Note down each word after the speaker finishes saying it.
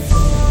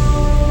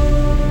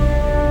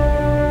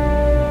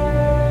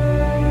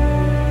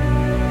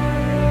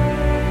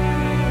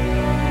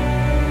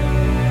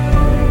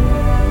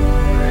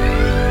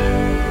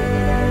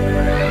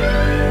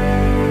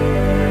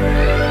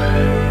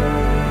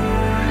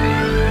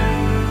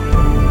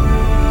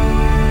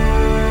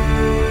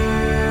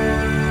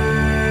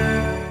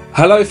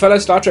Hello fellow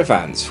Star Trek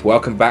fans,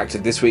 welcome back to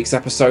this week's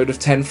episode of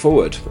 10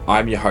 Forward.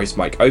 I'm your host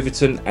Mike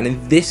Overton, and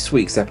in this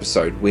week's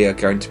episode we are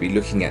going to be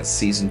looking at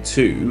Season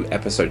 2,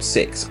 Episode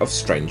 6 of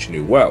Strange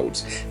New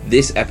Worlds.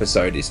 This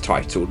episode is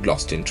titled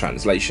Lost in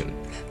Translation.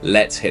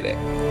 Let's hit it.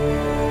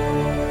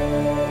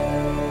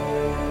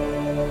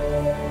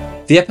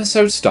 The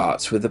episode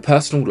starts with a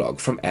personal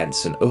log from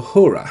Ensign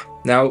Uhura.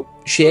 Now,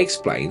 she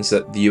explains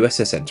that the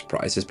USS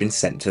Enterprise has been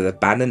sent to the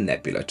Banner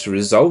Nebula to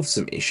resolve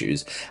some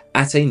issues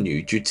at a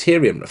new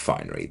deuterium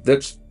refinery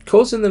that's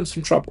causing them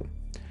some trouble.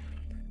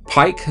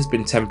 Pike has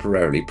been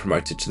temporarily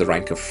promoted to the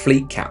rank of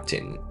Fleet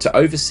Captain to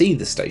oversee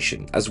the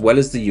station, as well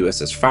as the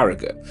USS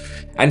Farragut,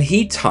 and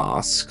he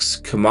tasks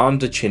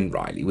Commander Chin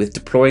Riley with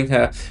deploying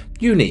her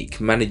unique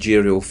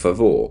managerial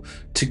favor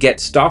to get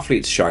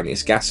Starfleet's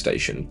shiniest gas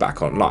station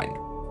back online.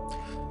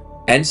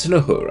 Ensign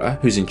Uhura,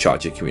 who's in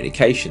charge of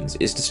communications,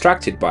 is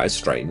distracted by a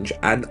strange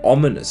and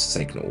ominous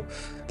signal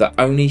that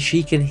only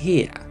she can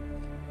hear.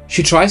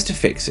 She tries to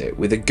fix it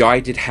with a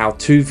guided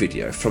how-to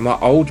video from her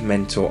old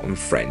mentor and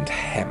friend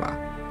Hema.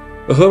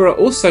 Uhura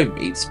also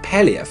meets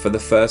Pelia for the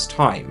first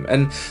time,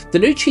 and the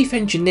new chief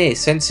engineer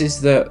senses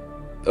that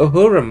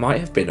Uhura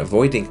might have been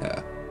avoiding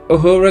her.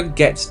 Uhura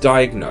gets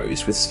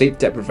diagnosed with sleep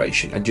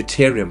deprivation and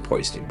deuterium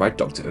poisoning by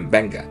Dr.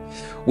 Mbenga,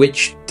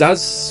 which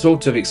does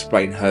sort of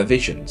explain her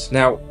visions.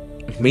 Now,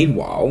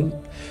 meanwhile,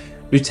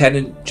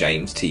 Lieutenant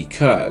James T.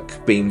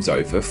 Kirk beams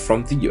over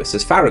from the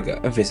USS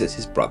Farragut and visits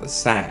his brother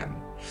Sam.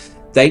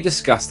 They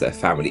discuss their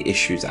family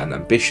issues and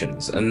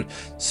ambitions, and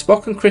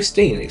Spock and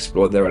Christine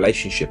explore their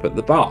relationship at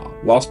the bar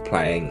whilst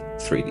playing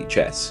 3D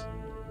chess.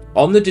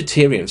 On the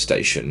deuterium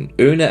station,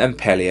 Una and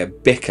Pelia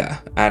bicker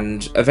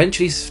and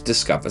eventually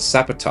discover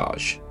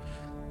sabotage.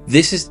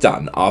 This is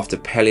done after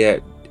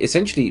Pelia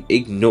essentially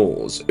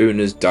ignores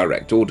Una's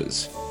direct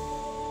orders.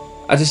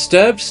 A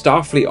disturbed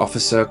Starfleet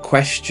officer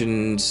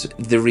questions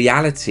the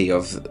reality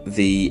of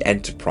the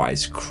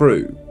Enterprise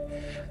crew.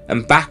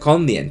 And back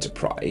on the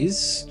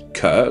Enterprise,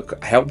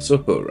 Kirk helps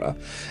Uhura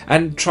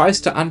and tries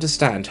to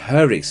understand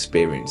her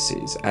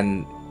experiences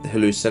and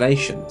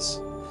hallucinations.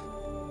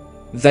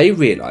 They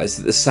realise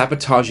that the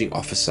sabotaging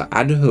officer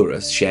and Uhura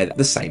share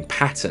the same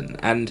pattern,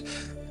 and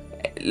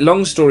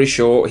long story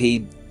short,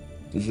 he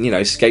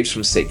escapes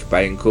from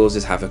sickbay and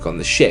causes havoc on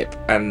the ship,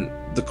 and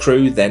the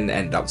crew then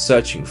end up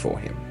searching for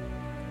him.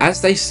 As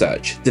they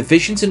search, the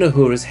visions in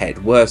Uhura's head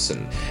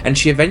worsen, and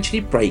she eventually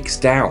breaks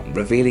down,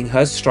 revealing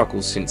her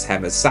struggles since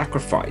Hema's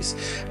sacrifice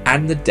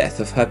and the death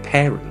of her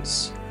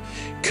parents.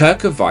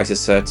 Kirk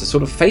advises her to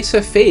sort of face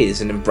her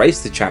fears and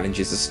embrace the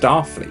challenges of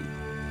Starfleet.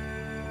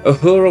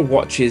 Uhura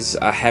watches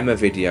a Hema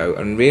video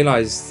and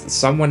realises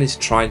someone is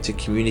trying to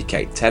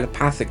communicate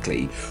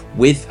telepathically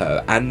with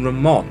her and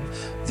Ramon,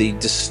 the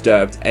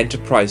disturbed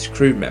Enterprise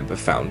crew member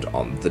found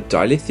on the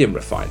dilithium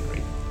refinery.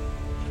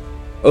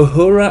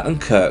 Uhura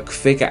and Kirk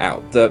figure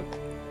out that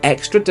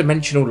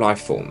extra-dimensional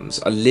life forms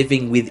are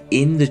living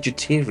within the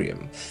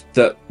deuterium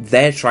that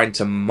they're trying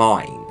to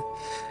mine,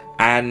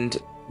 and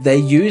they're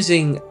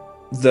using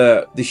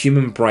the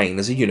human brain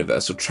as a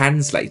universal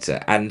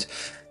translator, and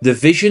the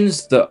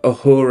visions that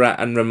Uhura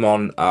and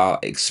Ramon are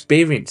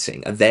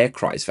experiencing are their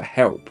cries for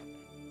help.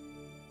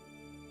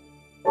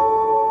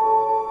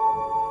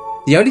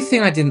 The only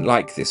thing I didn't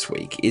like this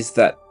week is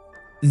that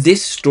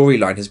this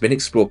storyline has been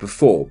explored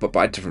before, but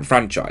by a different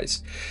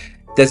franchise.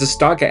 There's a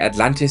Stargate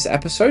Atlantis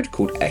episode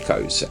called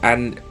Echoes,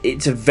 and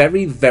it's a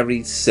very,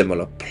 very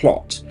similar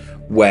plot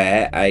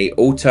where a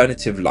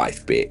alternative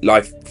life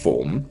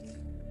form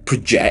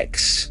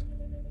projects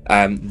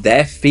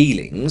their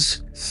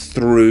feelings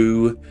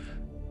through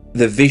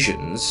the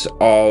visions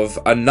of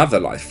another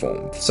life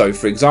form. So,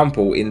 for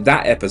example, in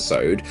that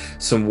episode,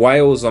 some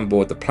whales on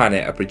board the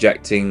planet are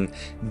projecting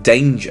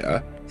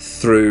danger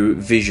through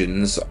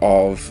visions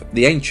of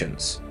the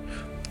ancients,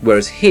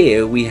 whereas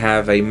here we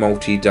have a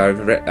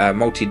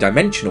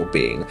multi-dimensional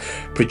being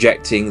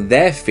projecting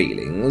their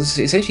feelings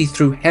essentially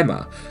through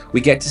Hema.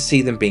 We get to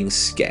see them being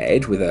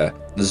scared with a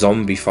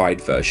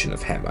zombified version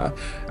of Hema,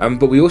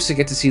 but we also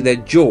get to see their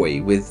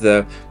joy with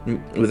a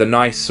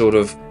nice sort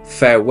of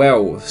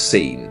farewell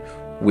scene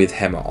with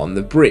Hema on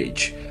the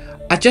bridge.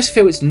 I just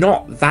feel it's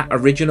not that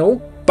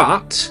original,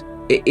 but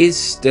it is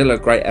still a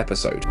great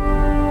episode.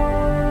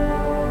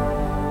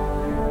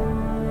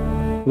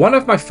 One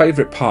of my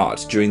favourite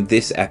parts during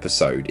this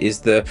episode is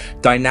the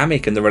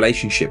dynamic and the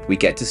relationship we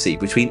get to see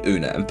between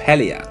Una and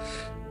Pelia.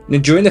 Now,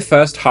 during the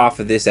first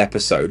half of this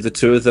episode, the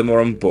two of them are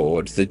on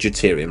board the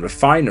deuterium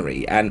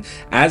refinery, and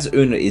as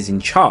Una is in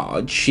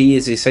charge, she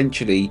is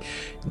essentially,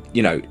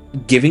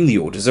 giving the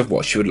orders of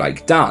what she would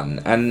like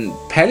done, and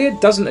Pelia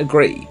doesn't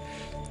agree.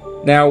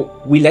 Now,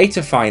 we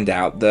later find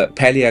out that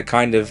Pelia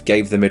kind of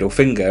gave the middle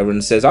finger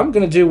and says, I'm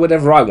going to do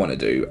whatever I want to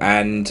do.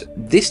 And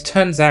this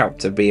turns out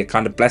to be a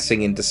kind of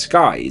blessing in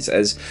disguise,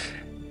 as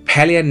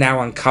Pelia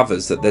now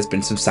uncovers that there's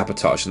been some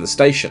sabotage in the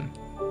station.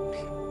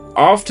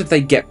 After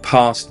they get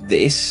past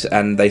this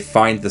and they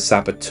find the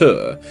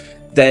saboteur,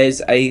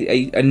 there's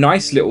a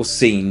nice little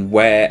scene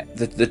where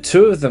the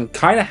two of them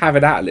kind of have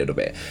it out a little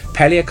bit.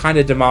 Pelia kind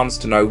of demands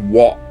to know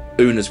what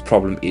Una's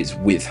problem is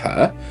with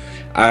her.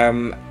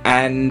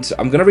 And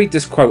I'm going to read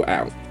this quote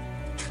out.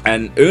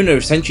 And Una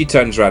essentially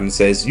turns around and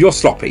says, "You're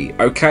sloppy,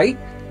 okay?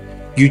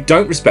 You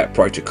don't respect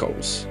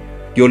protocols.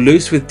 You're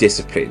loose with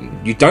discipline.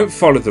 You don't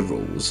follow the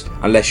rules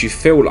unless you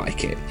feel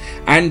like it.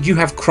 And you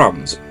have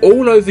crumbs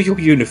all over your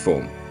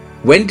uniform.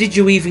 When did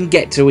you even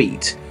get to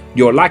eat?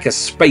 You're like a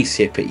space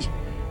hippie."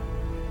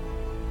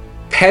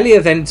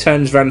 Pelia then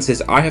turns around and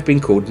says, "I have been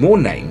called more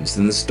names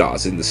than the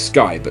stars in the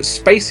sky, but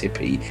space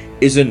hippie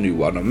is a new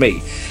one on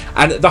me."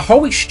 And the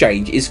whole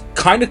exchange is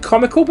kind of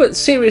comical but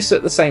serious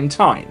at the same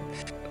time.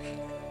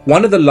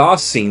 One of the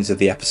last scenes of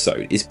the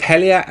episode is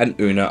Pelia and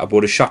Una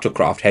aboard a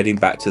shuttlecraft heading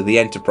back to the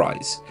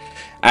Enterprise.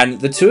 And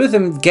the two of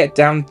them get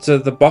down to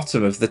the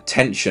bottom of the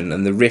tension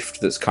and the rift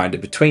that's kind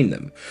of between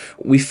them.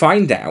 We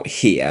find out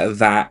here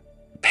that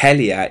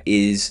Pelia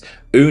is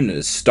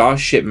Una's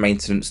Starship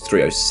Maintenance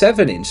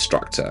 307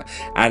 instructor,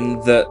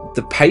 and that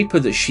the paper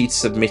that she'd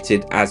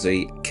submitted as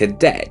a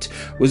cadet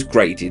was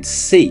graded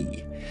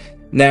C.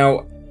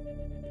 Now,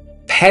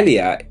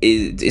 Pelia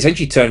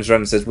essentially turns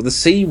around and says, well, the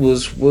C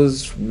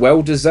was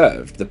well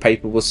deserved. The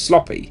paper was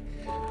sloppy,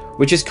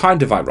 which is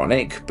kind of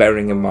ironic,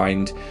 bearing in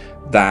mind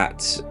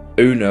that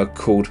Una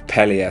called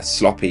Pelia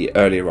sloppy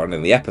earlier on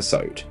in the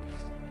episode.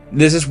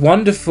 There's this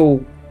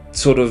wonderful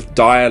sort of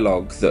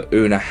dialogue that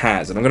Una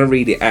has, and I'm going to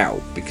read it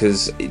out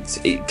because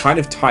it kind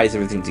of ties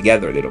everything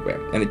together a little bit.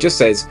 And it just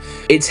says,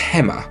 "It's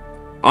Hema.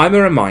 I'm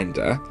a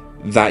reminder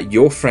that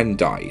your friend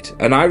died,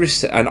 and I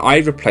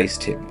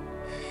replaced him.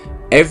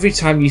 Every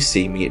time you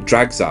see me, it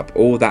drags up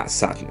all that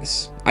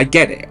sadness. I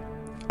get it.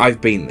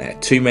 I've been there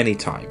too many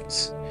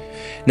times.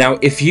 Now,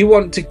 if you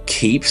want to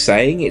keep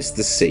saying it's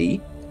the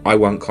C, I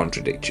won't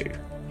contradict you."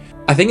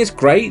 I think it's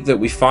great that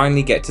we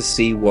finally get to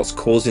see what's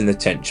causing the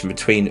tension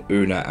between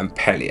Una and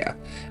Pelia,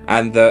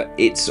 and that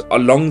it's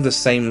along the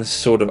same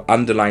sort of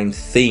underlying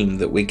theme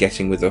that we're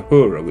getting with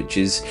Uhura, which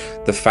is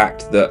the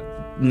fact that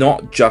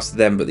not just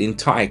them but the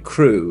entire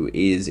crew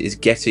is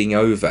getting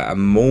over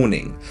and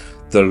mourning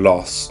the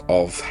loss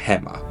of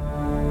Hema.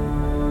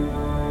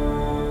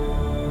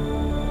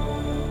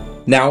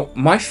 Now,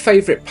 my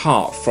favourite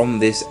part from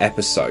this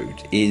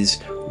episode is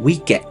we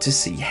get to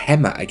see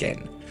Hema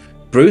again.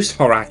 Bruce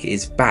Horak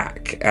is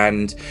back,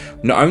 and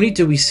not only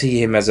do we see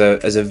him as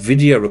a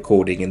video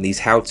recording in these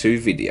how-to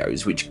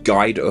videos which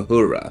guide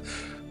Uhura,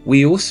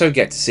 we also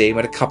get to see him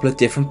at a couple of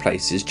different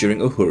places during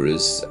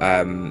Uhura's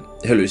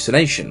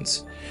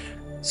hallucinations.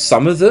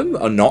 Some of them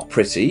are not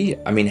pretty.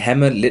 I mean,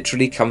 Hema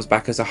literally comes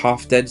back as a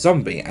half-dead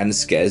zombie and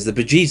scares the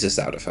bejesus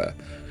out of her.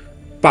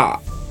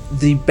 But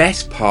the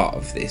best part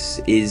of this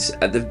is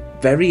at the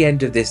very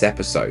end of this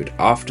episode,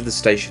 after the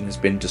station has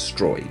been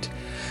destroyed,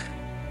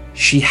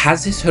 she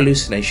has this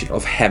hallucination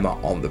of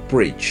Hema on the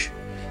bridge,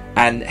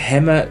 and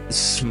Hema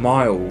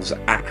smiles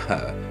at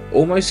her,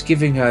 almost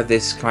giving her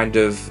this kind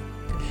of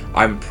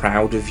 "I'm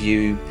proud of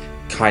you"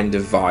 kind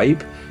of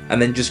vibe,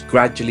 and then just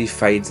gradually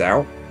fades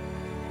out.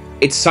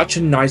 It's such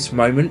a nice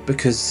moment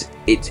because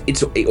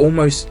it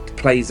almost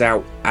plays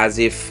out as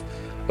if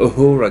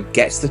Uhura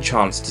gets the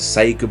chance to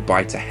say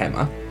goodbye to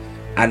Hema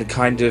and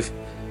kind of,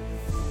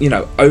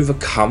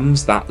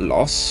 overcomes that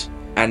loss,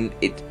 and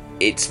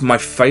it's my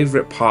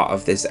favourite part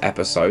of this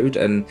episode,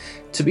 and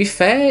to be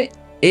fair,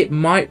 it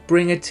might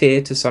bring a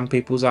tear to some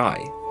people's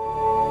eye.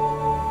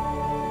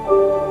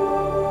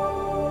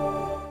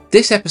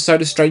 This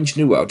episode of Strange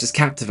New Worlds is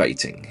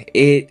captivating.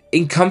 It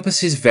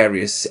encompasses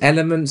various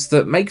elements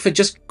that make for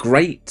just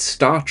great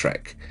Star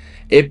Trek.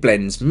 It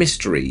blends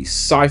mystery,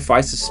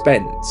 sci-fi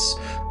suspense,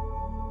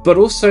 but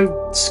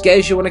also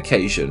scares you on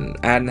occasion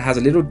and has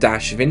a little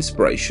dash of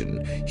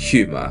inspiration,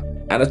 humour,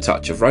 and a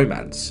touch of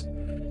romance.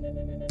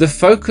 The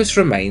focus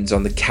remains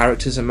on the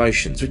characters'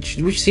 emotions,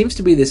 which seems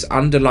to be this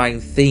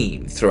underlying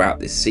theme throughout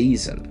this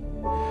season.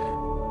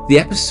 The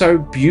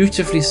episode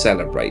beautifully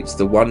celebrates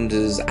the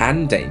wonders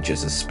and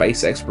dangers of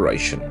space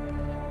exploration,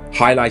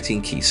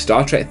 highlighting key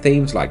Star Trek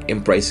themes like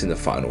embracing the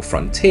final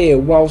frontier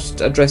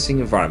whilst addressing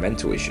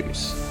environmental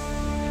issues.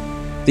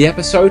 The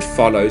episode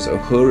follows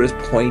Uhura's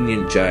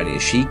poignant journey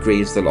as she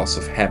grieves the loss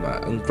of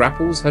Hema and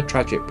grapples her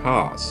tragic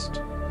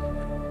past.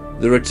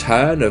 The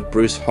return of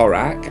Bruce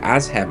Horak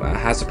as Hema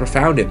has a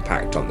profound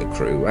impact on the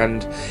crew,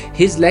 and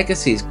his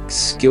legacy is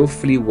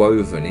skillfully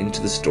woven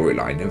into the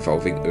storyline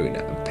involving Una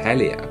and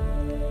Pelia.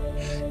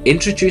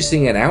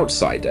 Introducing an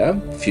outsider,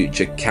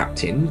 future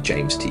Captain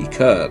James T.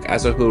 Kirk,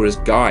 as Uhura's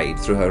guide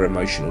through her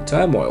emotional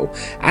turmoil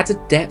adds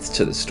a depth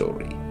to the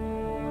story.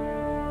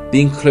 The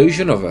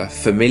inclusion of a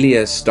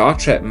familiar Star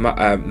Trek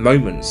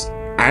moments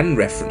and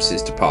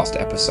references to past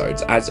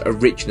episodes adds a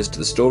richness to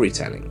the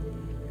storytelling.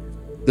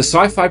 The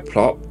sci-fi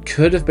plot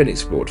could have been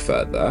explored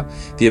further.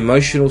 The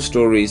emotional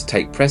stories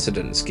take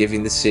precedence,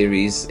 giving the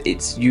series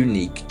its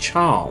unique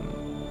charm.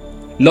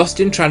 Lost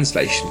in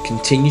Translation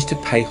continues to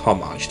pay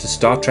homage to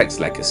Star Trek's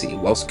legacy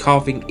whilst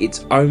carving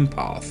its own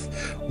path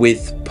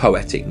with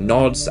poetic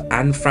nods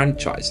and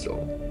franchise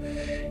lore.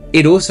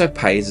 It also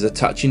pays as a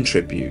touching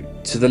tribute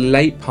to the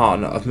late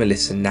partner of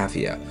Melissa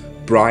Navia,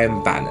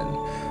 Brian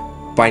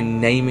Bannon, by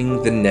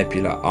naming the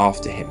nebula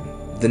after him.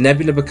 the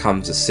nebula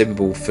becomes a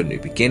symbol for new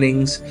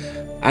beginnings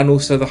and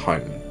also the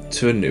home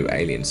to a new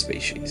alien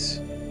species.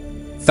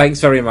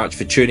 Thanks very much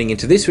for tuning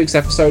into this week's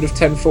episode of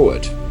 10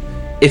 Forward.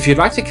 If you'd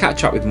like to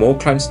catch up with more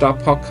Clone Star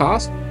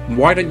podcasts,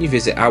 why don't you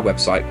visit our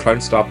website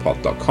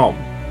clonestarpod.com,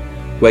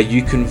 where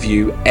you can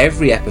view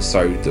every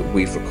episode that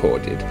we've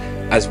recorded,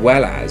 as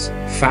well as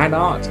fan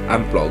art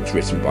and blogs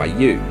written by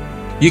you.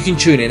 You can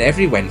tune in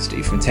every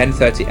Wednesday from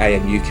 10:30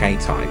 AM UK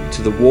time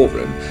to The War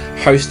Room,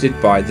 hosted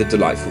by the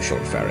delightful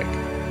Sean Ferrick.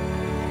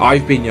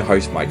 I've been your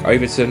host, Mike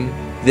Overton.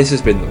 This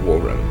has been The War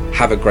Room.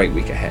 Have a great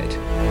week ahead.